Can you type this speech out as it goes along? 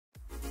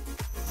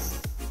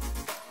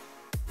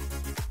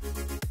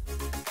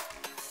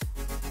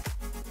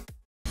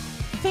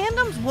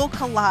Fandoms will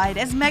collide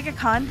as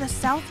Megacon, the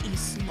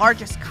Southeast's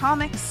largest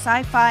comics,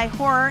 sci-fi,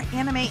 horror,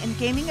 anime, and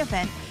gaming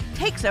event,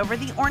 takes over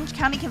the Orange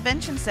County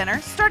Convention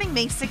Center starting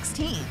May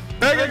 16th.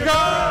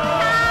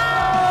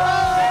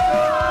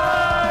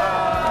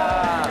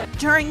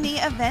 During the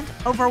event,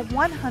 over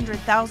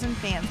 100,000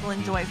 fans will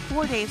enjoy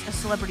 4 days of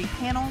celebrity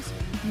panels,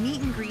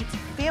 meet and greets,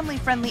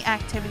 family-friendly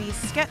activities,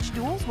 sketch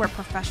duels where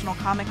professional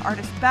comic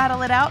artists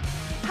battle it out,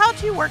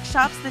 how-to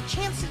workshops, the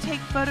chance to take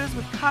photos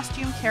with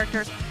costume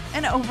characters,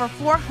 and over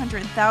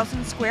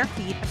 400,000 square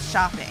feet of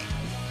shopping.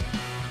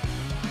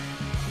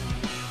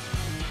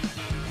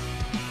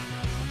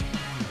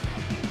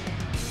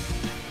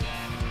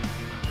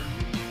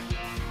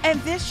 And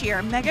this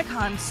year,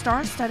 Megacon's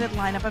star-studded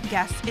lineup of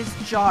guests is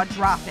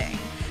jaw-dropping.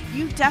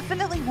 You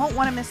definitely won't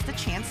want to miss the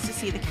chance to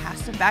see the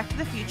cast of Back to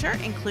the Future,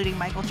 including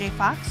Michael J.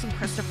 Fox and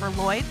Christopher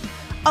Lloyd,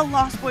 a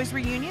Lost Boys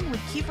reunion with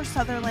Kiefer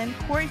Sutherland,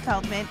 Corey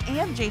Feldman,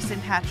 and Jason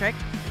Patric,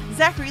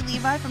 Zachary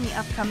Levi from the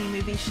upcoming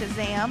movie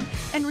Shazam,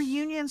 and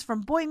reunions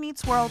from Boy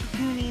Meets World,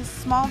 Goonies,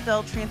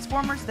 Smallville,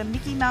 Transformers, The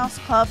Mickey Mouse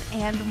Club,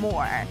 and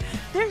more.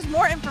 There's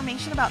more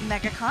information about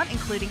Megacon,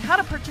 including how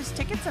to purchase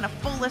tickets and a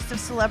full list of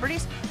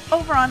celebrities,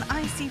 over on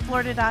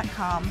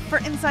icflorida.com. For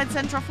Inside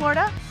Central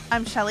Florida,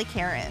 I'm Shelly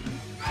Karen.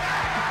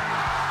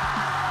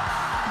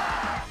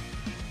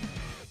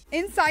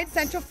 Inside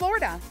Central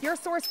Florida, your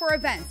source for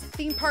events,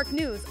 theme park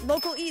news,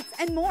 local eats,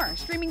 and more,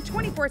 streaming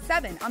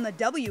 24/7 on the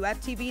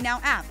WFTV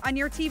Now app on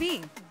your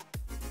TV.